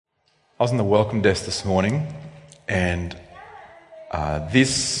I was on the welcome desk this morning, and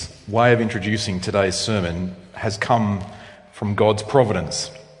this way of introducing today's sermon has come from God's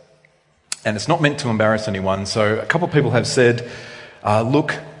providence. And it's not meant to embarrass anyone, so a couple of people have said,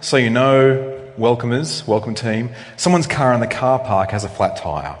 look, so you know, welcomers, welcome team, someone's car in the car park has a flat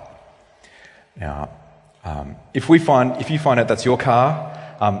tyre. Now, if you find out that's your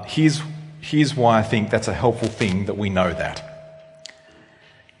car, here's why I think that's a helpful thing that we know that.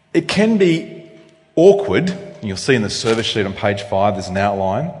 It can be awkward, and you'll see in the service sheet on page 5 there's an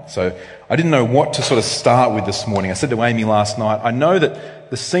outline. So I didn't know what to sort of start with this morning. I said to Amy last night, I know that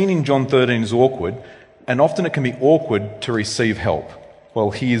the scene in John 13 is awkward, and often it can be awkward to receive help.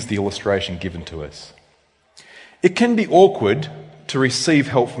 Well, here's the illustration given to us. It can be awkward to receive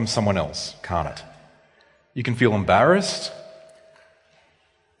help from someone else, can't it? You can feel embarrassed.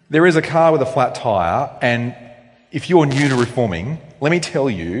 There is a car with a flat tyre, and if you're new to reforming, let me tell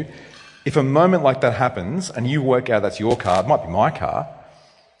you, if a moment like that happens and you work out that's your car, it might be my car,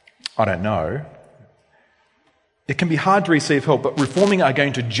 I don't know, it can be hard to receive help, but reforming are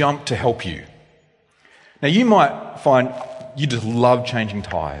going to jump to help you. Now, you might find you just love changing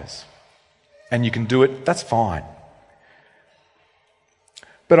tyres, and you can do it, that's fine.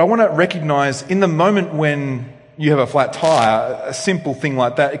 But I want to recognise in the moment when you have a flat tyre, a simple thing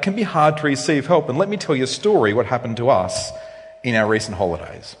like that, it can be hard to receive help. And let me tell you a story, what happened to us in our recent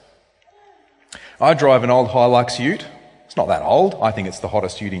holidays. I drive an old Hilux ute. It's not that old. I think it's the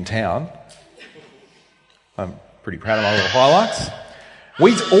hottest ute in town. I'm pretty proud of my little Hilux.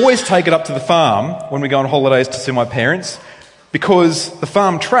 We always take it up to the farm when we go on holidays to see my parents because the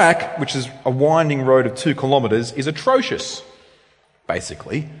farm track, which is a winding road of 2 kilometres, is atrocious,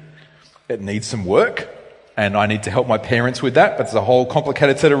 basically. It needs some work, and I need to help my parents with that, but there's a whole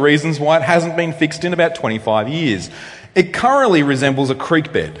complicated set of reasons why it hasn't been fixed in about 25 years. It currently resembles a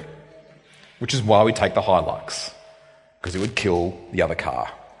creek bed, which is why we take the Hilux, because it would kill the other car.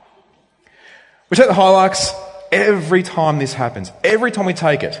 We take the Hilux every time this happens. Every time we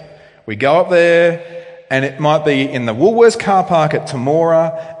take it, we go up there, and it might be in the Woolworths car park at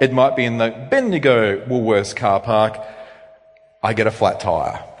Temora, it might be in the Bendigo Woolworths car park. I get a flat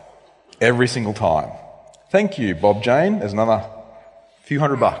tyre every single time. Thank you, Bob Jane. There's another few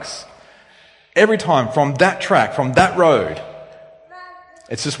 $100. Every time from that track, from that road,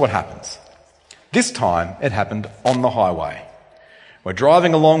 it's just what happens. This time, it happened on the highway. We're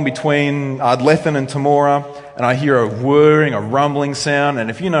driving along between Ardlethan and Temora, and I hear a whirring, a rumbling sound, and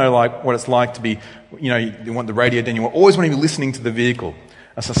if you know like what it's like to be, you want the radio down, you always want to be listening to the vehicle.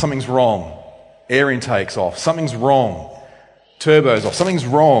 And so something's wrong. Air intake's off. Something's wrong. Turbo's off. Something's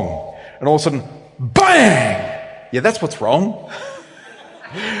wrong. And all of a sudden, bang! Yeah, that's what's wrong.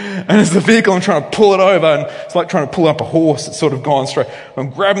 And as the vehicle, I'm trying to pull it over, and it's like trying to pull up a horse that's sort of gone straight. I'm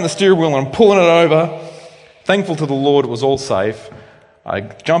grabbing the steering wheel and I'm pulling it over. Thankful to the Lord it was all safe. I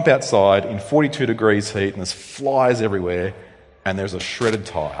jump outside in 42 degrees heat and there's flies everywhere and there's a shredded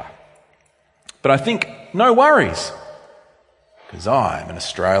tyre. But I think, no worries, because I'm an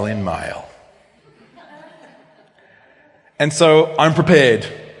Australian male. And so I'm prepared.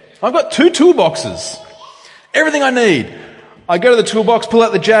 I've got 2 toolboxes. Everything I need. I go to the toolbox, pull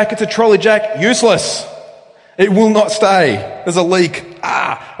out the jack. It's a trolley jack. Useless. It will not stay. There's a leak.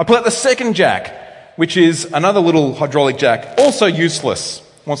 I pull out the second jack, which is another little hydraulic jack. Also useless.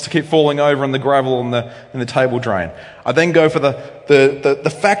 Wants to keep falling over in the gravel in the table drain. I then go for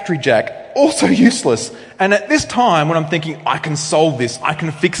the factory jack. Also useless. And at this time, when I'm thinking, I can solve this, I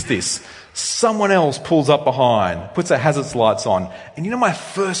can fix this, someone else pulls up behind, puts their hazards lights on. And you know my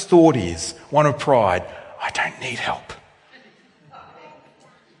first thought is, one of pride, I don't need help.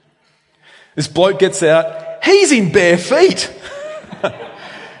 This bloke gets out, he's in bare feet.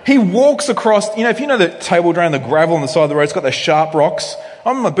 He walks across, if you know the table drain, the gravel on the side of the road, it's got those sharp rocks.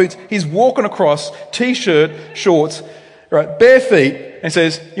 I'm in my boots. He's walking across, t-shirt, shorts, right, bare feet, and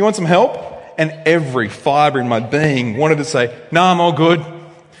says, you want some help? And every fibre in my being wanted to say, no, I'm all good.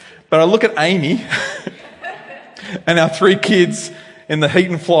 But I look at Amy and our 3 kids in the heat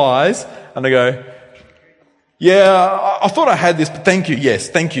and flies, and I go, yeah, I thought I had this, but thank you. Yes,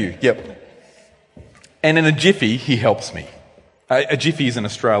 thank you. Yep. And in a jiffy, he helps me. A jiffy is an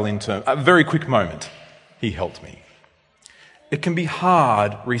Australian term. A very quick moment, he helped me. It can be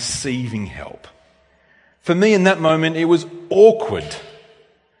hard receiving help. For me in that moment, it was awkward.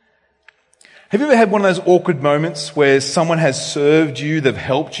 Have you ever had one of those awkward moments where someone has served you, they've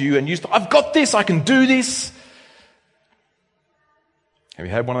helped you, and you thought, I've got this, I can do this? Have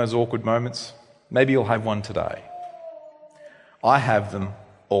you had one of those awkward moments? Maybe you'll have one today. I have them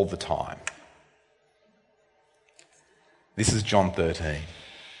all the time. This is John 13.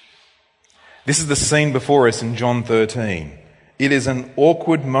 This is the scene before us in John 13. It is an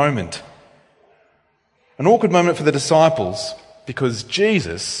awkward moment. An awkward moment for the disciples because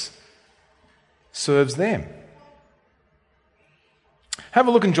Jesus serves them. Have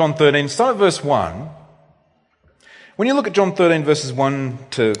a look in John 13. Start at verse 1. When you look at John 13 verses 1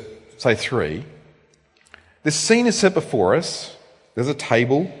 to, say, 3, this scene is set before us. There's a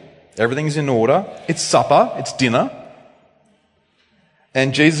table. Everything's in order. It's supper. It's dinner.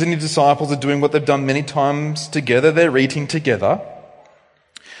 And Jesus and his disciples are doing what they've done many times together. They're eating together.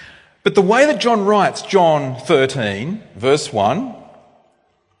 But the way that John writes John 13, verse 1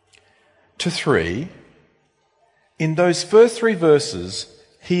 to 3, in those first 3 verses,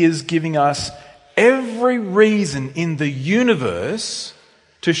 he is giving us every reason in the universe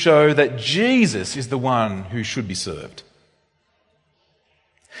to show that Jesus is the one who should be served.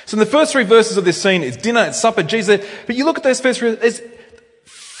 So in the first 3 verses of this scene, it's dinner, it's supper, Jesus. But you look at those first 3, it's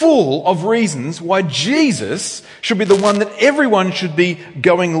full of reasons why Jesus should be the one that everyone should be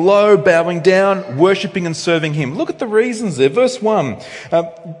going low, bowing down, worshipping and serving him. Look at the reasons there. Verse 1.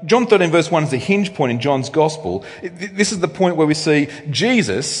 John 13 verse 1 is the hinge point in John's gospel. This is the point where we see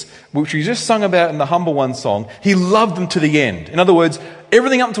Jesus, which we just sung about in the Humble One song, he loved them to the end. In other words,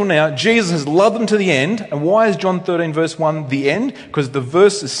 everything up until now, Jesus has loved them to the end. And why is John 13 verse 1 the end? Because the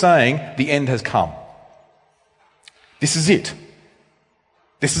verse is saying the end has come. This is it.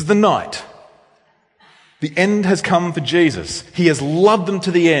 This is the night. The end has come for Jesus. He has loved them to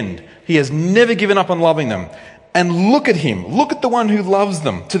the end. He has never given up on loving them. And look at him. Look at the one who loves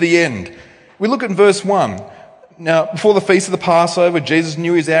them to the end. We look at verse 1. Now, before the feast of the Passover, Jesus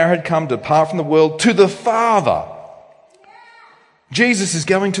knew his hour had come to depart from the world to the Father. Jesus is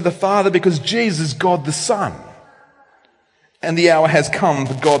going to the Father because Jesus is God the Son. And the hour has come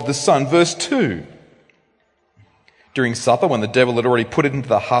for God the Son. Verse 2. During supper, when the devil had already put it into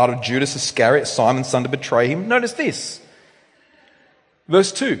the heart of Judas Iscariot, Simon's son, to betray him. Notice this.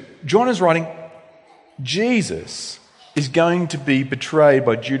 Verse 2. John is writing, Jesus is going to be betrayed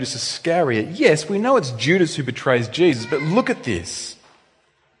by Judas Iscariot. Yes, we know it's Judas who betrays Jesus, but look at this.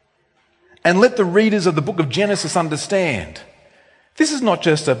 And let the readers of the book of Genesis understand. This is not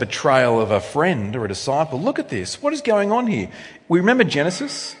just a betrayal of a friend or a disciple. Look at this. What is going on here? We remember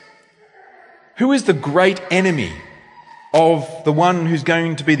Genesis? Who is the great enemy of the one who's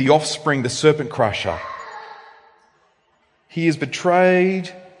going to be the offspring, the serpent crusher? He is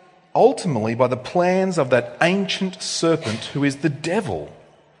betrayed ultimately by the plans of that ancient serpent who is the devil.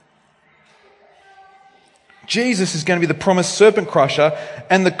 Jesus is going to be the promised serpent crusher,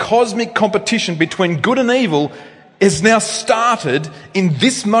 and the cosmic competition between good and evil is now started in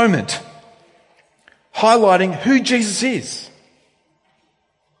this moment, highlighting who Jesus is.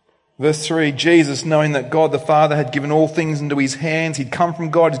 Verse 3, Jesus, knowing that God the Father had given all things into his hands, he'd come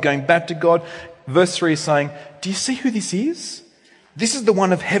from God, he's going back to God. Verse 3 is saying, do you see who this is? This is the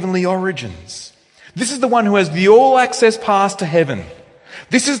one of heavenly origins. This is the one who has the all-access pass to heaven.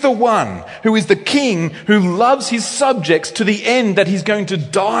 This is the one who is the king who loves his subjects to the end that he's going to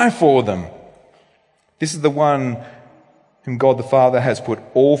die for them. This is the one whom God the Father has put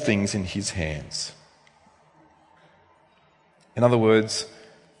all things in his hands. In other words,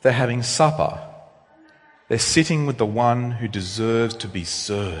 they're having supper. They're sitting with the one who deserves to be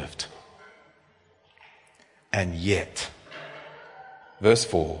served. And yet, verse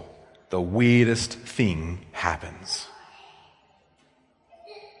 4, the weirdest thing happens.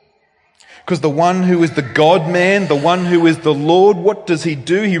 Because the one who is the God-man, the one who is the Lord, what does he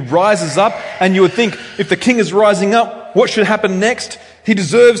do? He rises up, and you would think, if the king is rising up, what should happen next? He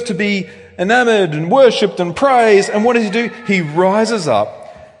deserves to be enamored and worshipped and praised. And what does he do? He rises up.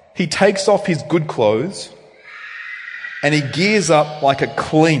 He takes off his good clothes and he gears up like a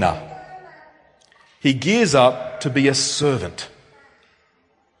cleaner. He gears up to be a servant.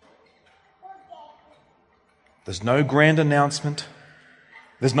 There's no grand announcement.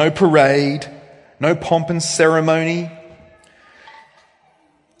 There's no parade, no pomp and ceremony.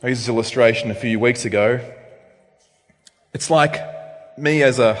 I used this illustration a few weeks ago. It's like me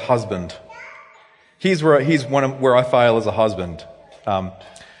as a husband. Here's where I fail as a husband.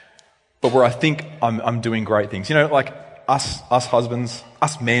 But where I think I'm doing great things. You know, like us husbands,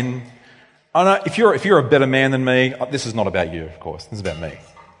 us men. I know if you're a better man than me, this is not about you, of course. This is about me.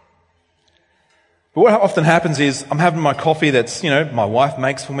 But what often happens is I'm having my coffee that's, my wife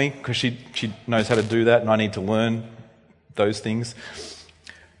makes for me because she knows how to do that and I need to learn those things.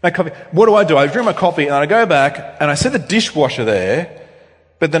 Make coffee. What do? I drink my coffee and I go back and I set the dishwasher there,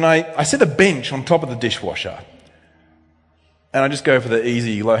 but then I set a bench on top of the dishwasher. And I just go for the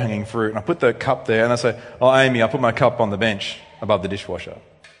easy, low-hanging fruit. And I put the cup there and I say, oh, Amy, I put my cup on the bench above the dishwasher.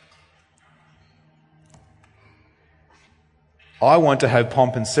 I want to have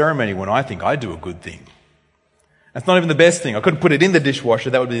pomp and ceremony when I think I do a good thing. That's not even the best thing. I couldn't put it in the dishwasher.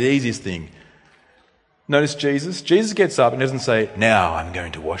 That would be the easiest thing. Notice Jesus. Jesus gets up and doesn't say, now I'm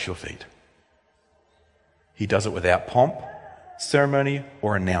going to wash your feet. He does it without pomp, ceremony,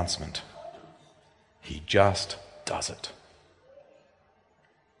 or announcement. He just does it.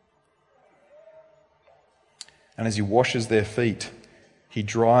 And as he washes their feet, he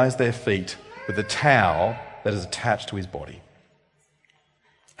dries their feet with a towel that is attached to his body.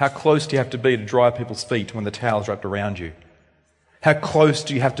 How close do you have to be to dry people's feet when the towel is wrapped around you? How close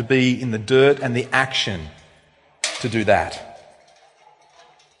do you have to be in the dirt and the action to do that?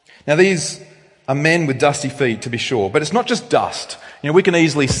 Now these are men with dusty feet, to be sure, but it's not just dust. We can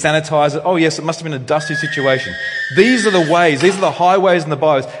easily sanitize it. Oh yes, it must have been a dusty situation. These are the ways, these are the highways and the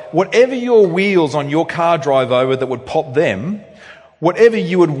byways. Whatever your wheels on your car drive over that would pop them, whatever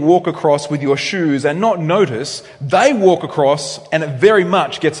you would walk across with your shoes and not notice, they walk across and it very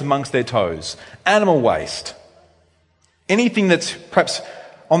much gets amongst their toes. Animal waste. Anything that's perhaps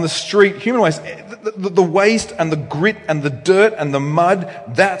on the street, human waste, the waste and the grit and the dirt and the mud,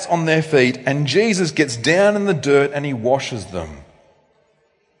 that's on their feet. And Jesus gets down in the dirt and he washes them.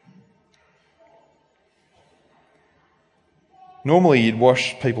 Normally you'd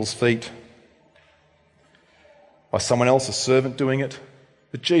wash people's feet by someone else, a servant doing it,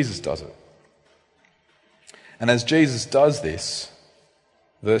 but Jesus does it. And as Jesus does this,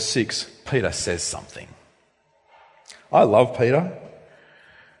 verse 6, Peter says something. I love Peter.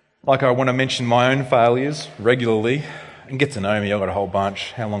 Like I want to mention my own failures regularly and get to know me. I've got a whole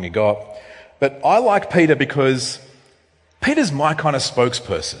bunch. How long you got? But I like Peter because Peter's my kind of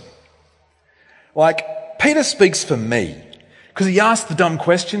spokesperson. Like, Peter speaks for me because he asks the dumb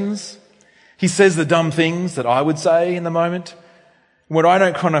questions. He says the dumb things that I would say in the moment. When I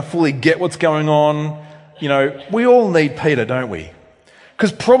don't kind of fully get what's going on, we all need Peter, don't we?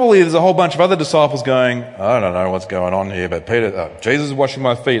 Because probably there's a whole bunch of other disciples going, I don't know what's going on here, but Jesus is washing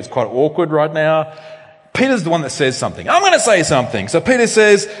my feet. It's quite awkward right now. Peter's the one that says something. I'm going to say something. So Peter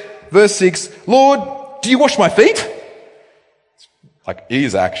says, verse 6, Lord, do you wash my feet? Like, he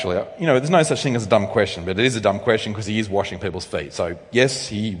is actually, there's no such thing as a dumb question, but it is a dumb question because he is washing people's feet. So yes,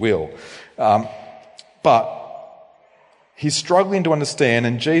 he will. But he's struggling to understand,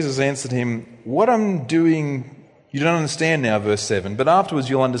 and Jesus answered him, what I'm doing, you don't understand now, verse 7, but afterwards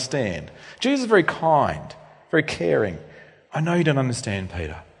you'll understand. Jesus is very kind, very caring. I know you don't understand,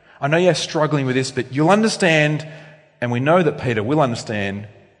 Peter. I know you're struggling with this, but you'll understand, and we know that Peter will understand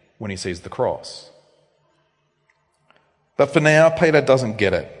when he sees the cross. But for now, Peter doesn't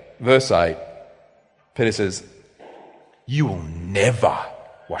get it. Verse 8, Peter says, you will never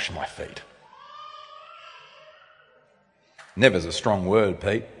wash my feet. Never's a strong word,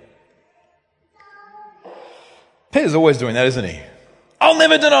 Pete. Peter's always doing that, isn't he? I'll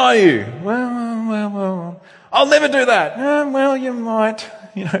never deny you. Well. I'll never do that. Well, you might.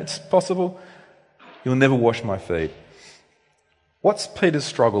 It's possible. You'll never wash my feet. What's Peter's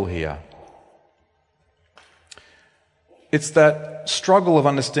struggle here? It's that struggle of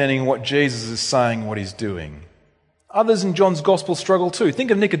understanding what Jesus is saying, what he's doing. Others in John's gospel struggle too.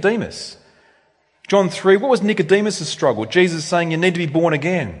 Think of Nicodemus. John 3, what was Nicodemus' struggle? Jesus saying you need to be born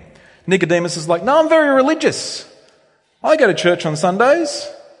again. Nicodemus is like, no, I'm very religious. I go to church on Sundays.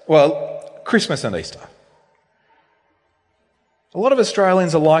 Well, Christmas and Easter. A lot of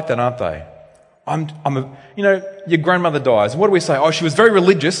Australians are like that, aren't they? Your grandmother dies. What do we say? Oh, she was very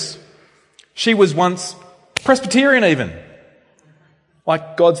religious. She was once Presbyterian even.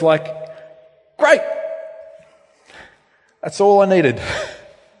 Like, God's like, great. That's all I needed.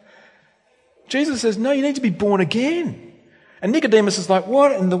 Jesus says, no, you need to be born again. And Nicodemus is like,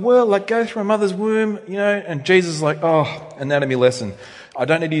 what in the world? Like, go through a mother's womb, and Jesus is like, oh, anatomy lesson. I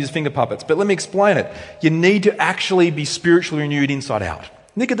don't need to use finger puppets, but let me explain it. You need to actually be spiritually renewed inside out.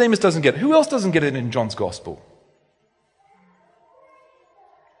 Nicodemus doesn't get it. Who else doesn't get it in John's gospel?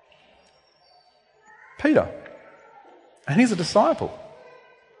 Peter. And he's a disciple.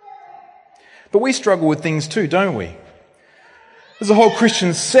 But we struggle with things too, don't we? There's a whole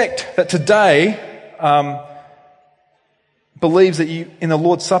Christian sect that today believes that in the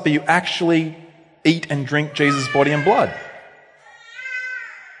Lord's Supper you actually eat and drink Jesus' body and blood.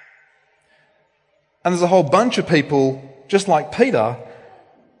 And there's a whole bunch of people, just like Peter,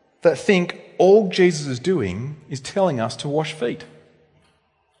 that think all Jesus is doing is telling us to wash feet.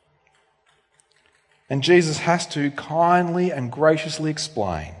 And Jesus has to kindly and graciously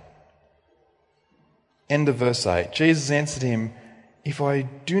explain. End of verse 8. Jesus answered him, if I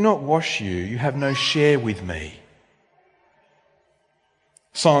do not wash you, you have no share with me.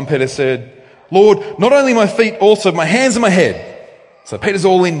 Simon Peter said, Lord, not only my feet, also my hands and my head. So Peter's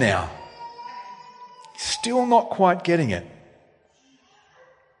all in now. Still not quite getting it.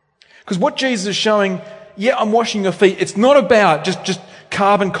 Because what Jesus is showing, yeah, I'm washing your feet. It's not about just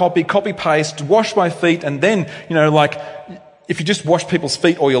carbon copy, paste, wash my feet, and then, if you just wash people's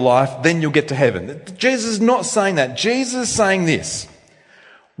feet all your life, then you'll get to heaven. Jesus is not saying that. Jesus is saying this.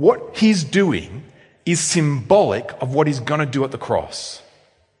 What he's doing is symbolic of what he's going to do at the cross.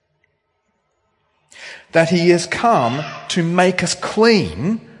 That he has come to make us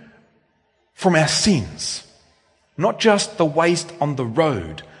clean from our sins. Not just the waste on the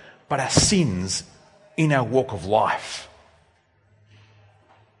road, but our sins in our walk of life.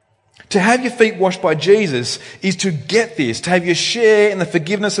 To have your feet washed by Jesus is to get this, to have your share in the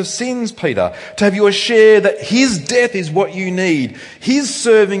forgiveness of sins, Peter. To have your share that his death is what you need. His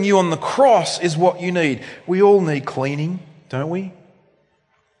serving you on the cross is what you need. We all need cleaning, don't we?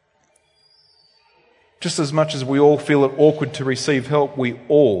 Just as much as we all feel it awkward to receive help, we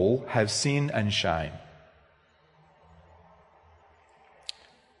all have sin and shame.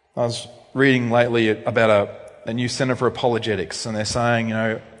 I was reading lately about a new Centre for Apologetics, and they're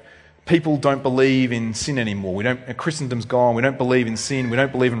saying, people don't believe in sin anymore. Christendom's gone. We don't believe in sin. We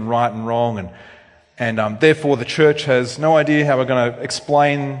don't believe in right and wrong, and therefore the church has no idea how we're going to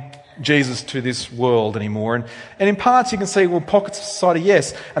explain Jesus to this world anymore. And in parts you can see, pockets of society,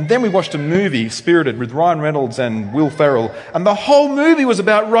 yes. And then we watched a movie, Spirited, with Ryan Reynolds and Will Ferrell, and the whole movie was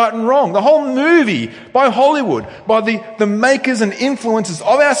about right and wrong. The whole movie by Hollywood, by the makers and influencers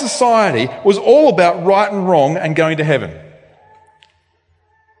of our society, was all about right and wrong and going to heaven.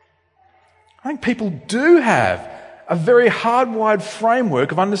 I think people do have a very hardwired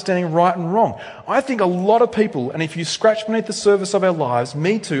framework of understanding right and wrong. I think a lot of people, and if you scratch beneath the surface of our lives,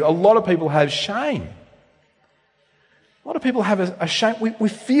 me too, a lot of people have shame. A lot of people have a shame. We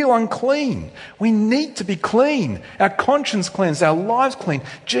feel unclean. We need to be clean. Our conscience cleansed, our lives clean.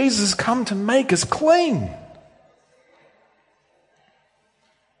 Jesus has come to make us clean.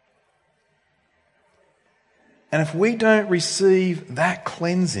 And if we don't receive that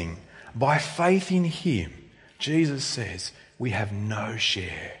cleansing by faith in him, Jesus says we have no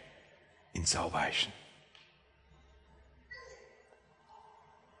share in salvation.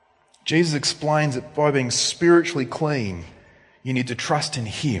 Jesus explains that by being spiritually clean, you need to trust in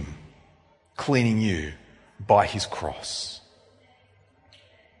him cleaning you by his cross.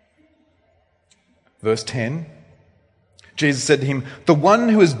 Verse 10, Jesus said to him, "The one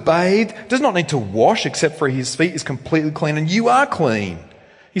who is bathed does not need to wash except for his feet is completely clean, and you are clean."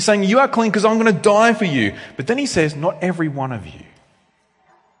 He's saying, you are clean because I'm going to die for you. But then he says, not every one of you.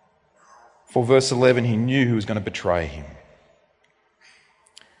 For verse 11, he knew who was going to betray him.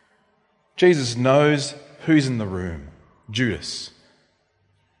 Jesus knows who's in the room, Judas.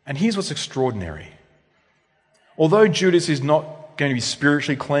 And here's what's extraordinary. Although Judas is not going to be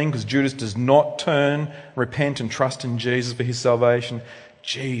spiritually clean because Judas does not turn, repent and trust in Jesus for his salvation,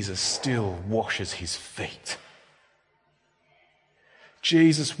 Jesus still washes his feet.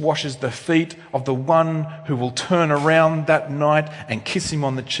 Jesus washes the feet of the one who will turn around that night and kiss him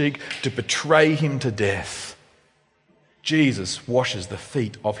on the cheek to betray him to death. Jesus washes the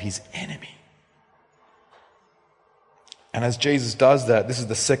feet of his enemy. And as Jesus does that, this is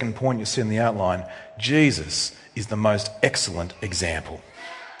the second point you see in the outline, Jesus is the most excellent example.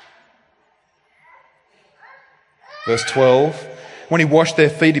 Verse 12, when he washed their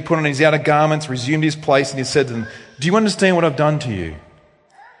feet, he put on his outer garments, resumed his place, and he said to them, "Do you understand what I've done to you?"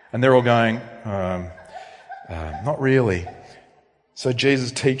 And they're all going, not really. So Jesus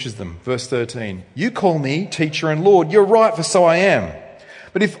teaches them. Verse 13, "You call me teacher and Lord. You're right, for so I am.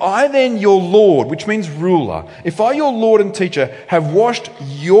 But if I then, your Lord," which means ruler, "if I, your Lord and teacher, have washed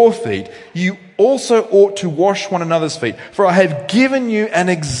your feet, you also ought to wash one another's feet. For I have given you an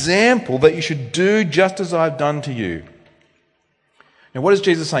example that you should do just as I have done to you." Now what is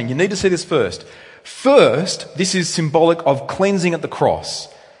Jesus saying? You need to see this first. First, this is symbolic of cleansing at the cross.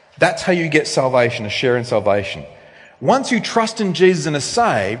 That's how you get salvation, a share in salvation. Once you trust in Jesus and are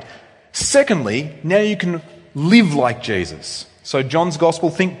saved, secondly, now you can live like Jesus. So John's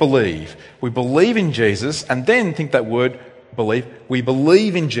Gospel, think believe. We believe in Jesus and then think that word believe. We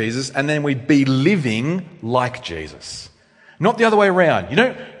believe in Jesus and then we be living like Jesus. Not the other way around. You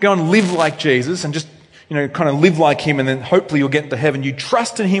don't go and live like Jesus and just, kind of live like him and then hopefully you'll get into heaven. You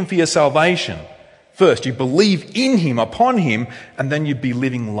trust in him for your salvation. First, you believe in him, upon him, and then you be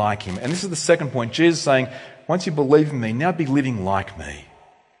living like him. And this is the second point. Jesus is saying, once you believe in me, now be living like me.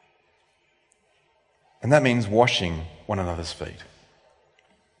 And that means washing one another's feet.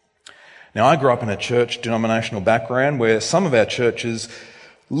 Now, I grew up in a church denominational background where some of our churches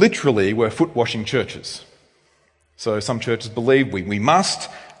literally were foot washing churches. So some churches believe we must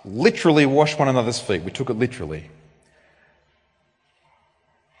literally wash one another's feet. We took it literally.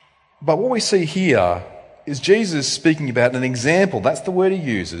 But what we see here is Jesus speaking about an example. That's the word he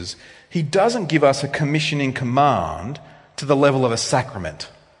uses. He doesn't give us a commissioning command to the level of a sacrament.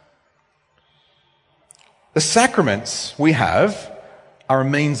 The sacraments we have are a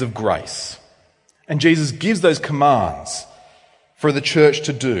means of grace. And Jesus gives those commands for the church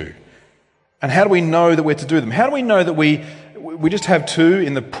to do. And how do we know that we're to do them? How do we know that we just have two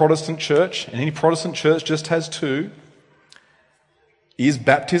in the Protestant church, and any Protestant church just has two? Is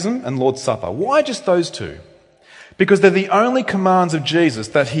baptism and Lord's Supper. Why just those two? Because they're the only commands of Jesus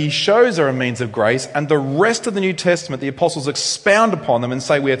that he shows are a means of grace, and the rest of the New Testament, the apostles expound upon them and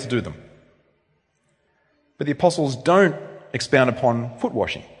say we are to do them. But the apostles don't expound upon foot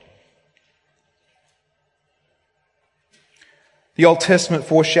washing. The Old Testament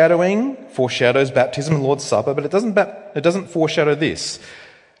foreshadows baptism and Lord's Supper, but it doesn't foreshadow this.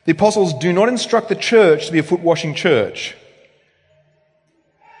 The apostles do not instruct the church to be a foot washing church.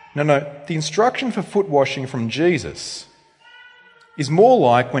 No, the instruction for foot washing from Jesus is more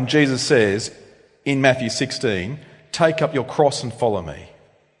like when Jesus says in Matthew 16, "Take up your cross and follow me."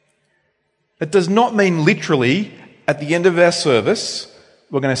 It does not mean literally at the end of our service,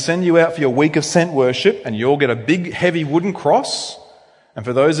 we're going to send you out for your week of scent worship and you'll get a big heavy wooden cross. And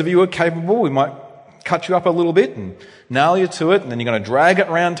for those of you who are capable, we might cut you up a little bit and nail you to it, and then you're going to drag it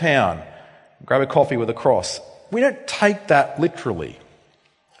around town, grab a coffee with a cross. We don't take that literally.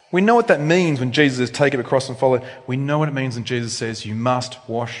 We know what that means when Jesus says, "Take up a cross and follow." We know what it means when Jesus says, "You must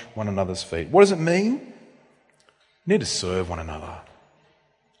wash one another's feet." What does it mean? You need to serve one another.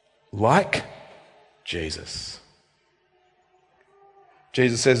 Like Jesus.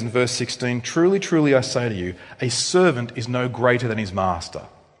 Jesus says in verse 16, "Truly, truly, I say to you, a servant is no greater than his master."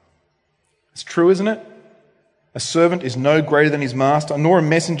 It's true, isn't it? A servant is no greater than his master, nor a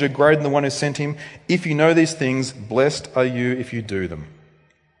messenger greater than the one who sent him. If you know these things, blessed are you if you do them.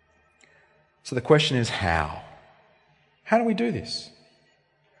 So the question is how? How do we do this?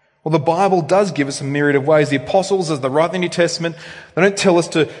 Well, the Bible does give us a myriad of ways. The apostles, as they write in the New Testament, they don't tell us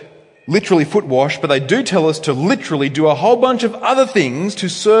to literally foot wash, but they do tell us to literally do a whole bunch of other things to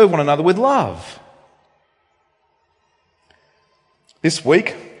serve one another with love. This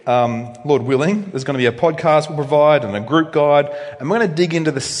week, Lord willing, there's going to be a podcast we'll provide and a group guide, and we're going to dig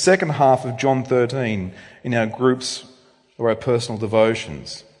into the second half of John 13 in our groups or our personal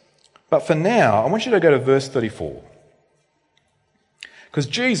devotions. But for now, I want you to go to verse 34. Because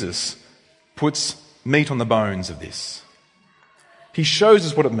Jesus puts meat on the bones of this. He shows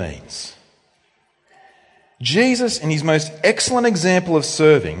us what it means. Jesus, in his most excellent example of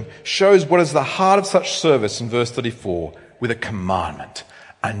serving, shows what is the heart of such service in verse 34 with a commandment.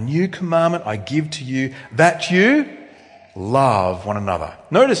 "A new commandment I give to you, that you love one another."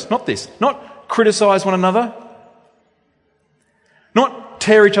 Notice, not this, not criticize one another, not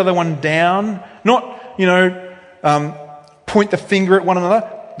tear each other one down, not, point the finger at one another,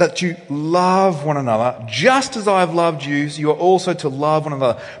 that you love one another. Just as I have loved you, you are also to love one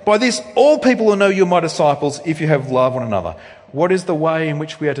another. By this, all people will know you're my disciples if you have love one another. What is the way in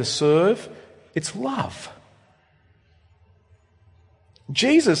which we are to serve? It's love.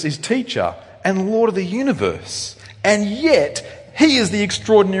 Jesus is teacher and Lord of the universe, and yet he is the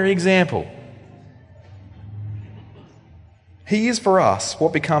extraordinary example. He is for us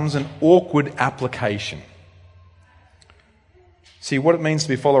what becomes an awkward application. See, what it means to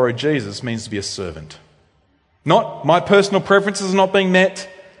be a follower of Jesus means to be a servant. Not my personal preferences not being met.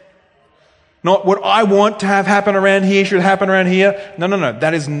 Not what I want to have happen around here should happen around here. No.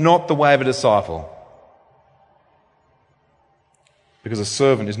 That is not the way of a disciple. Because a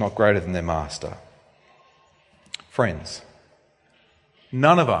servant is not greater than their master. Friends,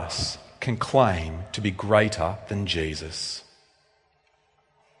 none of us can claim to be greater than Jesus.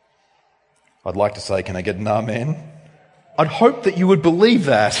 I'd like to say, can I get an amen? I'd hope that you would believe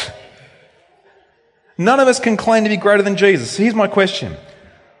that. None of us can claim to be greater than Jesus. Here's my question.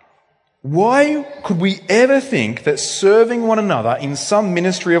 Why could we ever think that serving one another in some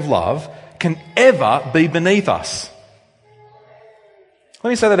ministry of love can ever be beneath us? Let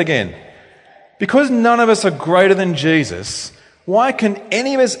me say that again. Because none of us are greater than Jesus, why can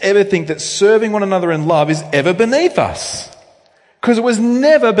any of us ever think that serving one another in love is ever beneath us? Because it was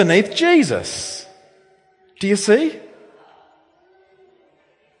never beneath Jesus. Do you see?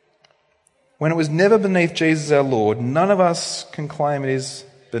 When it was never beneath Jesus our Lord, none of us can claim it is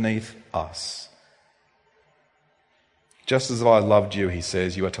beneath us. Just as I loved you, he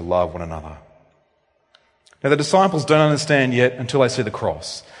says, you are to love one another. Now the disciples don't understand yet until they see the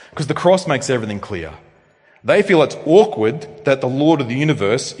cross, because the cross makes everything clear. They feel it's awkward that the Lord of the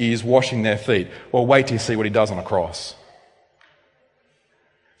universe is washing their feet. Well, wait till you see what he does on a cross.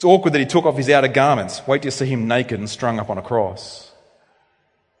 It's awkward that he took off his outer garments. Wait till you see him naked and strung up on a cross.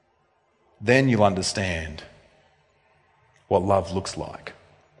 Then you'll understand what love looks like.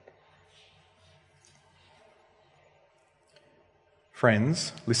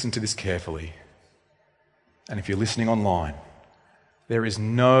 Friends, listen to this carefully. And if you're listening online, there is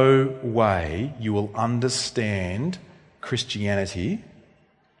no way you will understand Christianity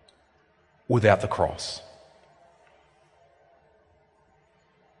without the cross.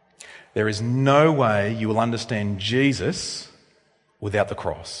 There is no way you will understand Jesus without the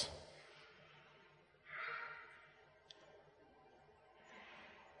cross.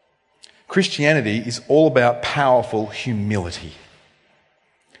 Christianity is all about powerful humility,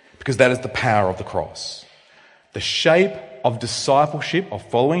 because that is the power of the cross. The shape of discipleship, of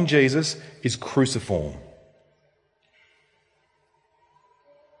following Jesus, is cruciform.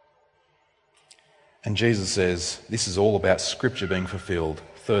 And Jesus says this is all about Scripture being fulfilled.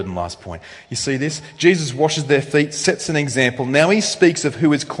 Third and last point. You see this? Jesus washes their feet, sets an example. Now he speaks of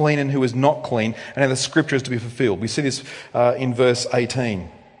who is clean and who is not clean, and how the Scripture is to be fulfilled. We see this in verse 18.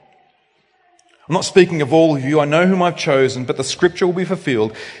 I'm not speaking of all of you. I know whom I've chosen, but the Scripture will be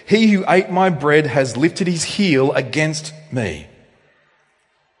fulfilled. He who ate my bread has lifted his heel against me.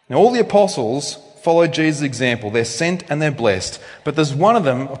 Now all the apostles followed Jesus' example. They're sent and they're blessed. But there's one of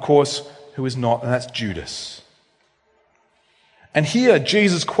them, of course, who is not, and that's Judas. And here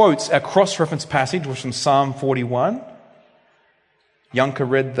Jesus quotes our cross-reference passage, which is from Psalm 41. Yunka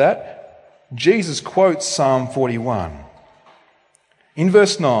read that. Jesus quotes Psalm 41. In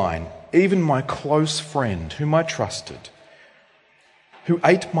verse 9, even my close friend, whom I trusted, who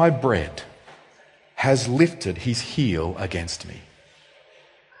ate my bread, has lifted his heel against me.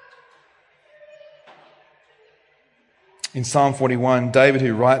 In Psalm 41, David,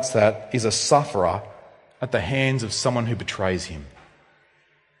 who writes that, is a sufferer at the hands of someone who betrays him.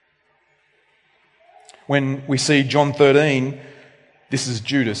 When we see John 13, this is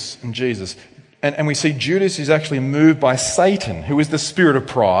Judas and Jesus. And we see Judas is actually moved by Satan, who is the spirit of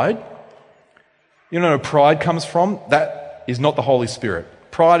pride. You know where pride comes from? That is not the Holy Spirit.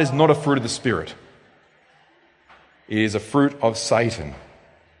 Pride is not a fruit of the Spirit. It is a fruit of Satan.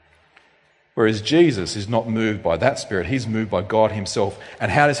 Whereas Jesus is not moved by that spirit. He's moved by God himself.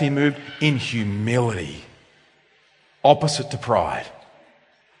 And how does he move? In humility. Opposite to pride.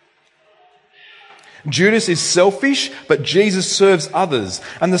 Judas is selfish, but Jesus serves others.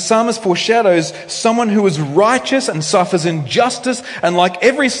 And the psalmist foreshadows someone who is righteous and suffers injustice. And like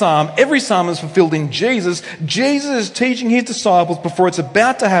every psalm is fulfilled in Jesus. Jesus is teaching his disciples before it's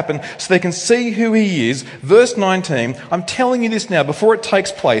about to happen so they can see who he is. Verse 19, I'm telling you this now before it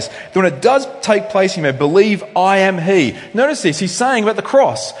takes place. That when it does take place, you may believe I am he. Notice this, he's saying about the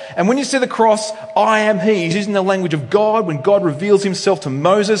cross. And when you see the cross, I am he. He's using the language of God. When God reveals himself to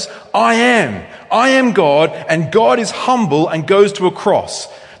Moses, I am God, and God is humble and goes to a cross.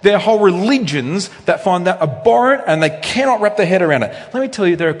 There are whole religions that find that abhorrent and they cannot wrap their head around it. Let me tell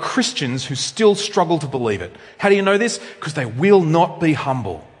you, there are Christians who still struggle to believe it. How do you know this? Because they will not be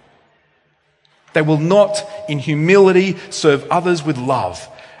humble. They will not, in humility, serve others with love.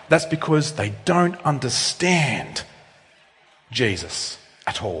 That's because they don't understand Jesus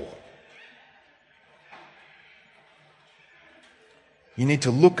at all. You need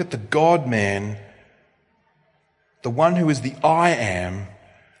to look at the God-man, the one who is the I am,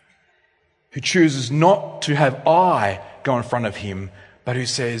 who chooses not to have I go in front of him, but who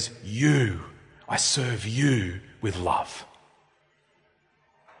says, I serve you with love.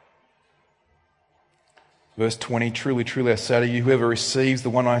 Verse 20, truly, truly I say to you, whoever receives the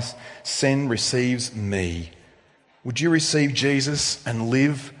one I send receives me. Would you receive Jesus and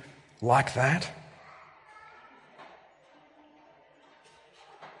live like that?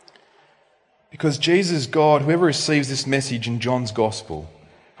 Because Jesus is God, whoever receives this message in John's Gospel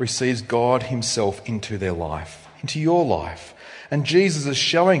receives God himself into their life, into your life. And Jesus is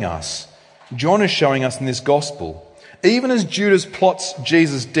showing us, John is showing us in this Gospel, even as Judas plots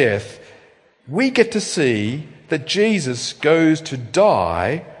Jesus' death, we get to see that Jesus goes to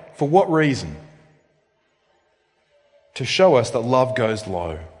die for what reason? To show us that love goes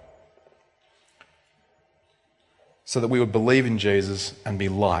low. So that we would believe in Jesus and be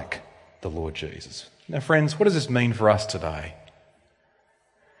like the Lord Jesus. Now, friends, what does this mean for us today?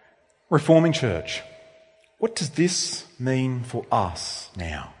 Reforming Church, what does this mean for us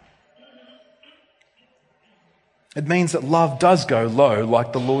now? It means that love does go low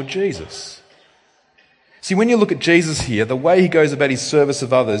like the Lord Jesus. See, when you look at Jesus here, the way he goes about his service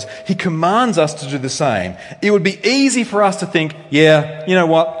of others, he commands us to do the same. It would be easy for us to think, yeah, you know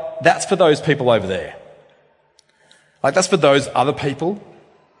what? That's for those people over there. Like, that's for those other people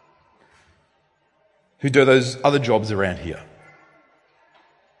who do those other jobs around here.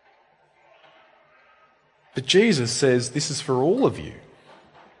 But Jesus says this is for all of you.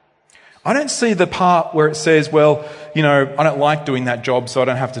 I don't see the part where it says, well, you know, I don't like doing that job, so I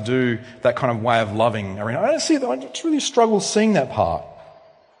don't have to do that kind of way of loving. I don't see that. I just really struggle seeing that part.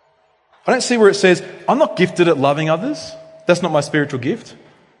 I don't see where it says, I'm not gifted at loving others. That's not my spiritual gift.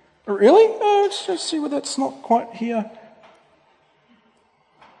 Really? No, let's just see where that's not quite here.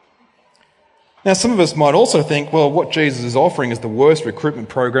 Now, some of us might also think, well, what Jesus is offering is the worst recruitment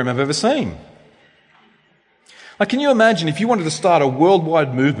program I've ever seen. Like, can you imagine if you wanted to start a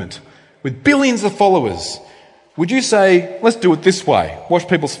worldwide movement with billions of followers, would you say, let's do it this way, wash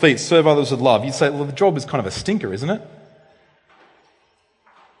people's feet, serve others with love? You'd say, well, the job is kind of a stinker, isn't it?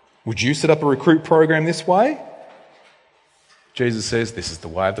 Would you set up a recruit program this way? Jesus says, this is the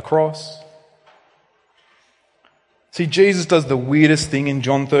way of the cross. See, Jesus does the weirdest thing in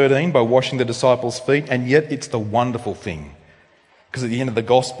John 13 by washing the disciples' feet, and yet it's the wonderful thing. Because at the end of the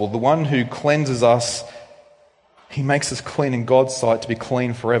gospel, the one who cleanses us, he makes us clean in God's sight to be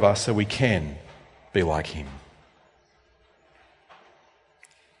clean forever so we can be like him.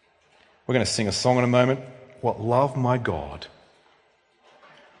 We're going to sing a song in a moment. What love, my God,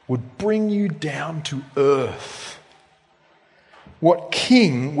 would bring you down to earth? What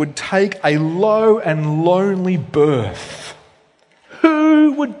king would take a low and lonely birth?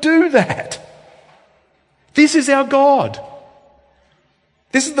 Who would do that? This is our God.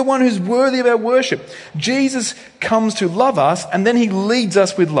 This is the one who's worthy of our worship. Jesus comes to love us and then he leads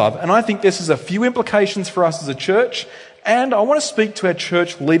us with love. And I think this has a few implications for us as a church. And I want to speak to our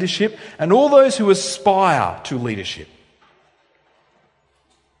church leadership and all those who aspire to leadership.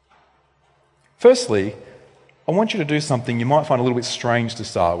 Firstly, I want you to do something you might find a little bit strange to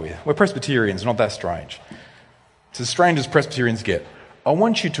start with. We're Presbyterians, not that strange. It's as strange as Presbyterians get. I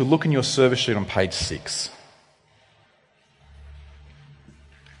want you to look in your service sheet on page 6.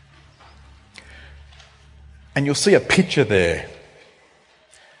 And you'll see a picture there.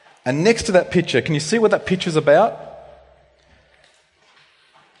 And next to that picture, can you see what that picture's about?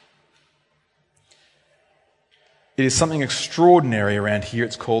 It is something extraordinary around here.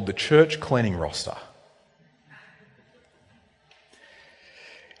 It's called the church cleaning roster.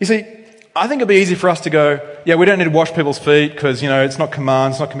 You see, I think it'd be easy for us to go, yeah, we don't need to wash people's feet because, you know, it's not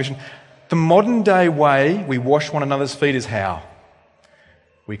command, it's not commission. The modern day way we wash one another's feet is how?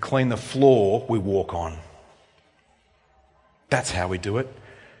 We clean the floor we walk on. That's how we do it.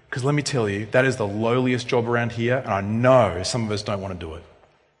 Because let me tell you, that is the lowliest job around here, and I know some of us don't want to do it.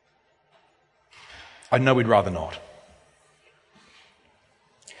 I know we'd rather not.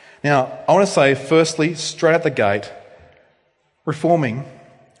 Now, I want to say, firstly, straight out the gate, reforming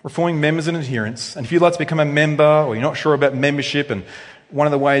members and adherents, and if you'd like to become a member or you're not sure about membership, and one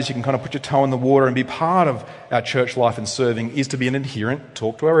of the ways you can kind of put your toe in the water and be part of our church life and serving is to be an adherent,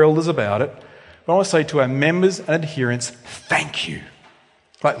 talk to our elders about it. But I want to say to our members and adherents, thank you.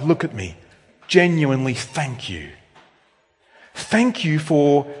 Like, look at me. Genuinely thank you. Thank you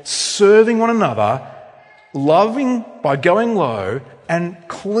for serving one another, loving by going low, and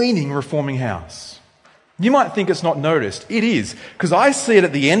cleaning Reforming House. You might think it's not noticed. It is, because I see it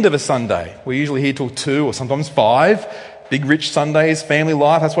at the end of a Sunday. We're usually here till 2 or sometimes 5. Big rich Sundays, family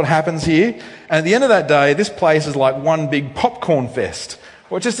life, that's what happens here. And at the end of that day, this place is like one big popcorn fest.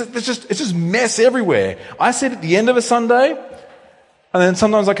 Or it's just mess everywhere. I see it at the end of a Sunday, and then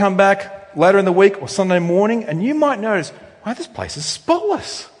sometimes I come back later in the week or Sunday morning, and you might notice, wow, this place is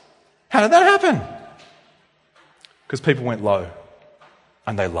spotless. How did that happen? Because people went low,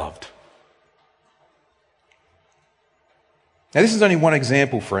 and they loved. Now, this is only one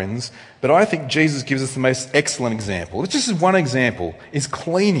example, friends, but I think Jesus gives us the most excellent example. It's just one example, is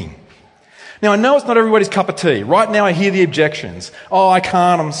cleaning. Now, I know it's not everybody's cup of tea. Right now I hear the objections. Oh, I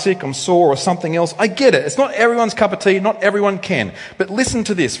can't, I'm sick, I'm sore, or something else. I get it. It's not everyone's cup of tea. Not everyone can. But listen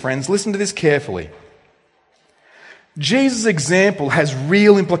to this, friends. Listen to this carefully. Jesus' example has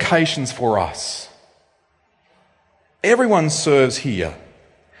real implications for us. Everyone serves here.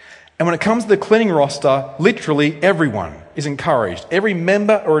 And when it comes to the cleaning roster, literally everyone is encouraged. Every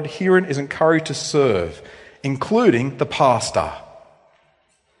member or adherent is encouraged to serve, including the pastor.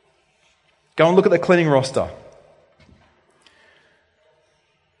 Go and look at the cleaning roster.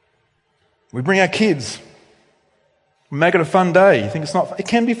 We bring our kids. We make it a fun day. You think it's not fun? It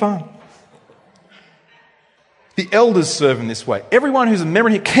can be fun. The elders serve in this way. Everyone who's a member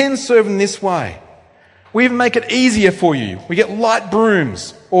here can serve in this way. We even make it easier for you. We get light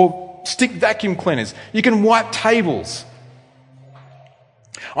brooms or stick vacuum cleaners. You can wipe tables.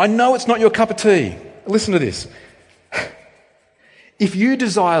 I know it's not your cup of tea. Listen to this. If you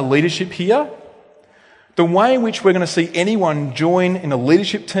desire leadership here, the way in which we're going to see anyone join in a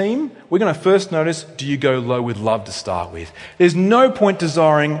leadership team, we're going to first notice, do you go low with love to start with? There's no point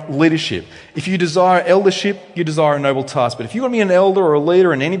desiring leadership. If you desire eldership, you desire a noble task. But if you want to be an elder or a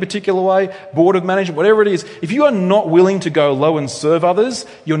leader in any particular way, board of management, whatever it is, if you are not willing to go low and serve others,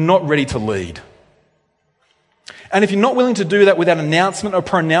 you're not ready to lead. And if you're not willing to do that without announcement or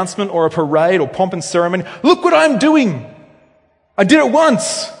pronouncement or a parade or pomp and ceremony, look what I'm doing. I did it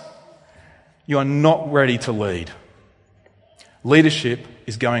once. You are not ready to lead. Leadership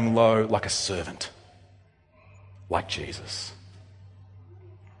is going low like a servant, like Jesus.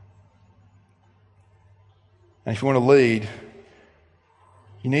 And if you want to lead,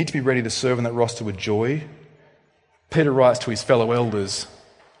 you need to be ready to serve on that roster with joy. Peter writes to his fellow elders,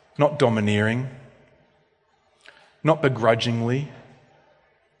 not domineering, not begrudgingly,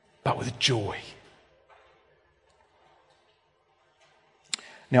 but with joy.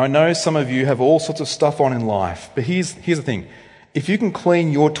 Now, I know some of you have all sorts of stuff on in life, but here's the thing. If you can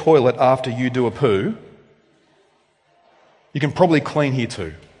clean your toilet after you do a poo, you can probably clean here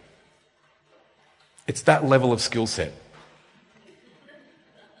too. It's that level of skill set.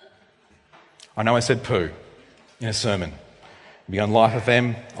 I know I said poo in a sermon. It'll be on Life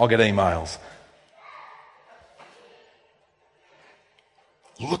FM, I'll get emails.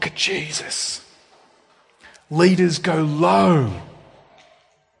 Look at Jesus. Leaders go low.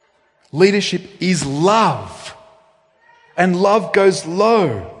 Leadership is love, and love goes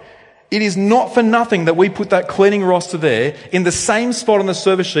low. It is not for nothing that we put that cleaning roster there in the same spot on the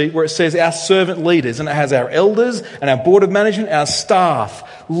service sheet where it says our servant leaders, and it has our elders and our board of management, our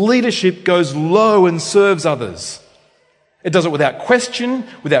staff. Leadership goes low and serves others. It does it without question,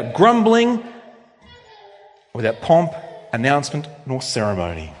 without grumbling, without pomp, announcement, nor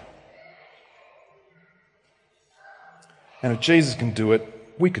ceremony. And if Jesus can do it,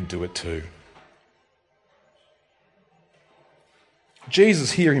 we could do it too.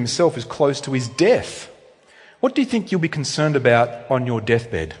 Jesus here himself is close to his death. What do you think you'll be concerned about on your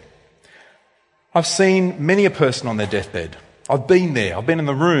deathbed? I've seen many a person on their deathbed. I've been there. I've been in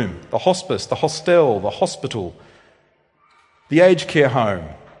the room, the hospice, the hostel, the hospital, the aged care home.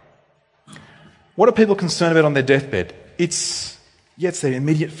 What are people concerned about on their deathbed? It's their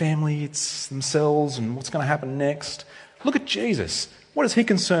immediate family, it's themselves and what's going to happen next. Look at Jesus. What is he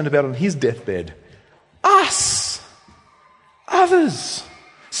concerned about on his deathbed? Us! Others!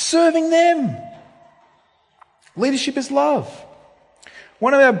 Serving them! Leadership is love.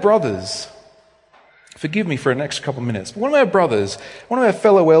 One of our brothers, forgive me for an extra couple of minutes, but one of our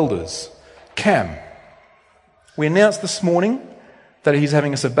fellow elders, Cam, we announced this morning that he's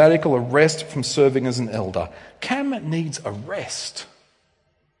having a sabbatical, a rest from serving as an elder. Cam needs a rest.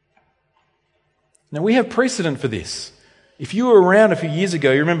 Now, we have precedent for this. If you were around a few years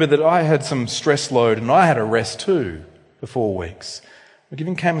ago, you remember that I had some stress load and I had a rest too for 4 weeks. We're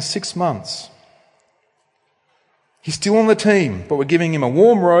giving Cam 6 months. He's still on the team, but we're giving him a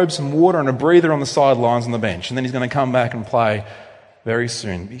warm robe, some water and a breather on the sidelines on the bench, and then he's going to come back and play very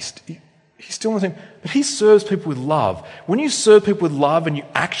soon. He's still on the team, but he serves people with love. When you serve people with love and you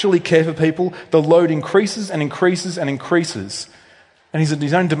actually care for people, the load increases and increases and increases. And he's at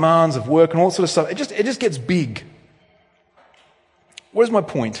his own demands of work and all that sort of stuff. It just gets big. What is my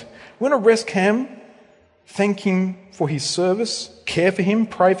point? We want to rest Cam, thank him for his service, care for him,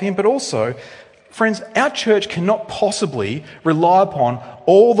 pray for him, but also, friends, our church cannot possibly rely upon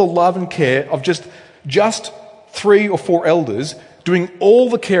all the love and care of just 3 or 4 elders doing all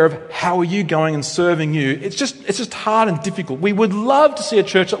the care of how are you going and serving you. It's just hard and difficult. We would love to see a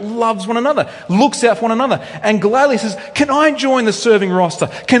church that loves one another, looks out for one another, and gladly says, can I join the serving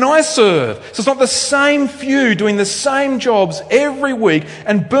roster? Can I serve? So it's not the same few doing the same jobs every week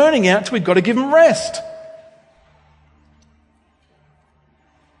and burning out till we've got to give them rest.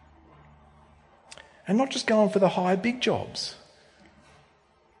 And not just going for the high, big jobs,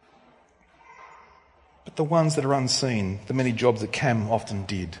 but the ones that are unseen, the many jobs that Cam often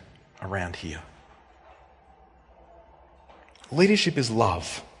did around here. Leadership is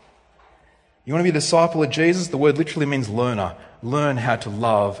love. You want to be a disciple of Jesus? The word literally means learner. Learn how to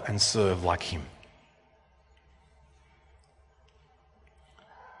love and serve like him.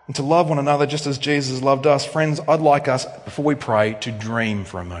 And to love one another just as Jesus loved us. Friends, I'd like us, before we pray, to dream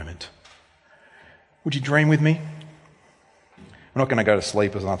for a moment. Would you dream with me? We're not going to go to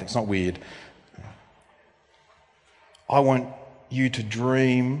sleep or something. It's not weird. I want you to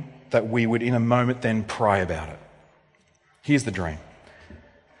dream that we would in a moment then pray about it. Here's the dream.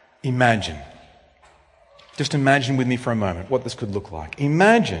 Imagine, just imagine with me for a moment what this could look like.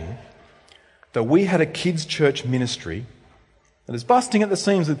 Imagine that we had a kids' church ministry that is busting at the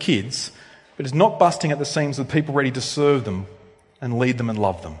seams with kids, but is not busting at the seams with people ready to serve them and lead them and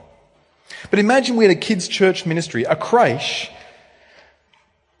love them. But imagine we had a kids' church ministry, a creche,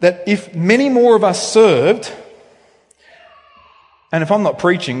 that if many more of us served, and if I'm not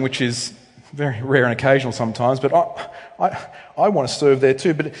preaching, which is very rare and occasional sometimes, but I want to serve there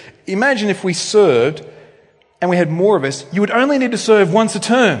too. But imagine if we served and we had more of us, you would only need to serve once a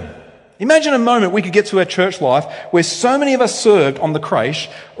term. Imagine a moment we could get to our church life where so many of us served on the creche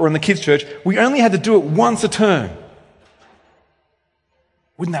or in the kids' church, we only had to do it once a term.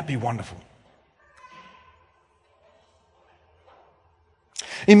 Wouldn't that be wonderful?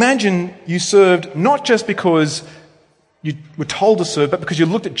 Imagine you served not just because you were told to serve, but because you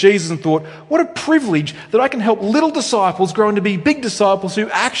looked at Jesus and thought, what a privilege that I can help little disciples grow into be big disciples who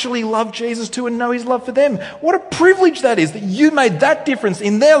actually love Jesus too and know his love for them. What a privilege that is, that you made that difference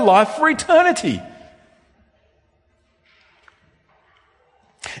in their life for eternity.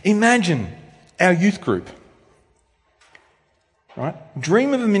 Imagine our youth group. Right?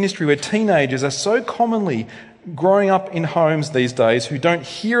 Dream of a ministry where teenagers are so commonly growing up in homes these days who don't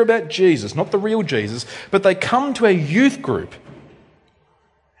hear about Jesus, not the real Jesus, but they come to a youth group.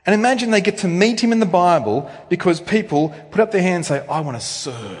 And imagine they get to meet him in the Bible because people put up their hands and say, I want to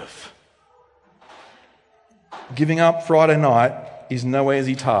serve. Giving up Friday night is no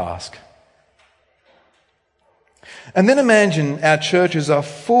easy task. And then imagine our churches are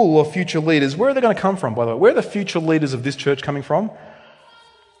full of future leaders. Where are they going to come from, by the way? Where are the future leaders of this church coming from?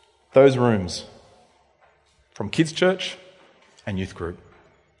 Those rooms. From kids' church and youth group.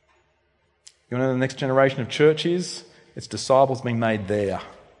 You want to know the next generation of church is? It's disciples being made there.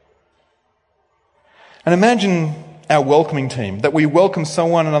 And imagine our welcoming team, that we welcome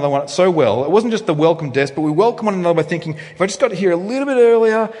one another so well. It wasn't just the welcome desk, but we welcome one another by thinking, if I just got here a little bit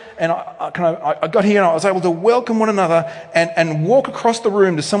earlier and I got here and I was able to welcome one another and walk across the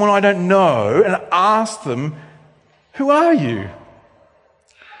room to someone I don't know and ask them, who are you?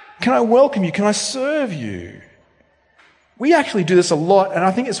 Can I welcome you? Can I serve you? We actually do this a lot, and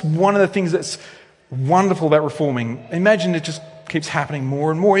I think it's one of the things that's wonderful about reforming. Imagine it just keeps happening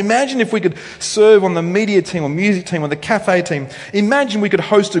more and more. Imagine if we could serve on the media team or music team or the cafe team. Imagine we could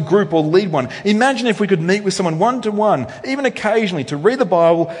host a group or lead one. Imagine if we could meet with someone one-to-one, even occasionally, to read the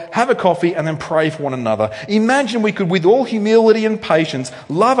Bible, have a coffee, and then pray for one another. Imagine we could, with all humility and patience,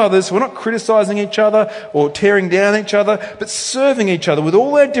 love others. We're not criticising each other or tearing down each other, but serving each other with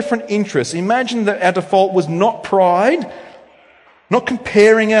all our different interests. Imagine that our default was not pride, not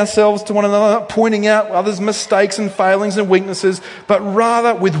comparing ourselves to one another, not pointing out others' mistakes and failings and weaknesses, but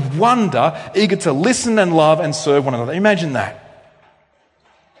rather with wonder, eager to listen and love and serve one another. Imagine that.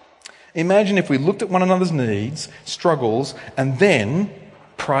 Imagine if we looked at one another's needs, struggles, and then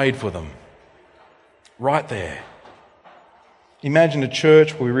prayed for them. Right there. Imagine a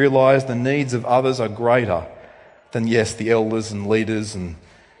church where we realise the needs of others are greater than, yes, the elders and leaders and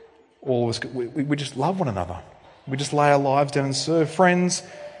all of us. We just love one another. We just lay our lives down and serve. Friends,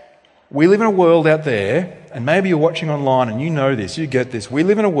 we live in a world out there, and maybe you're watching online and you know this, you get this. We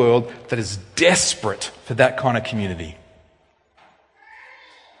live in a world that is desperate for that kind of community.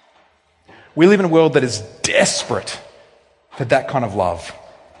 We live in a world that is desperate for that kind of love.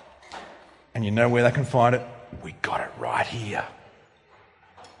 And you know where they can find it? We got it right here.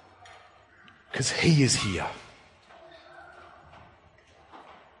 Because he is here.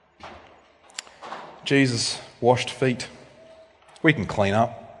 Jesus washed feet. We can clean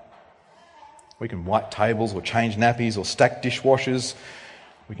up. We can wipe tables or change nappies or stack dishwashers.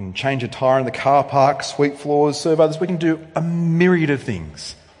 We can change a tyre in the car park, sweep floors, serve others. We can do a myriad of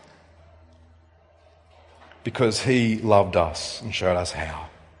things because he loved us and showed us how.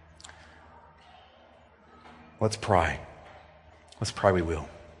 Let's pray. Let's pray we will.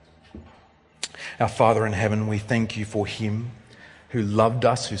 Our Father in heaven, we thank you for him who loved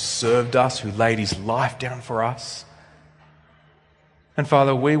us, who served us, who laid his life down for us. And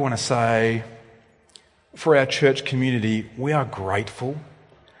Father, we want to say, for our church community, we are grateful.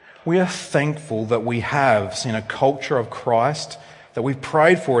 We are thankful that we have seen a culture of Christ that we've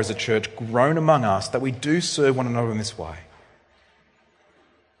prayed for as a church grown among us, that we do serve one another in this way.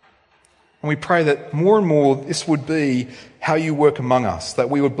 And we pray that more and more this would be how you work among us, that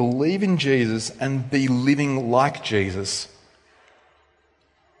we would believe in Jesus and be living like Jesus.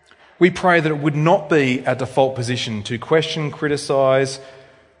 We pray that it would not be our default position to question, criticise,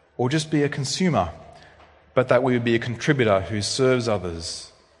 or just be a consumer, but that we would be a contributor who serves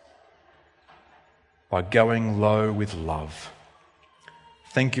others by going low with love.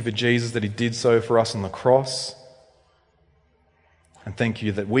 Thank you for Jesus, that he did so for us on the cross. And thank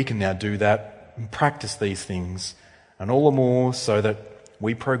you that we can now do that and practice these things, and all the more so that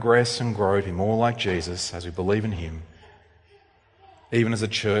we progress and grow to be more like Jesus as we believe in him, even as a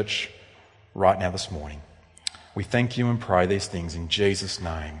church right now this morning. We thank you and pray these things in Jesus'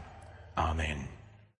 name. Amen.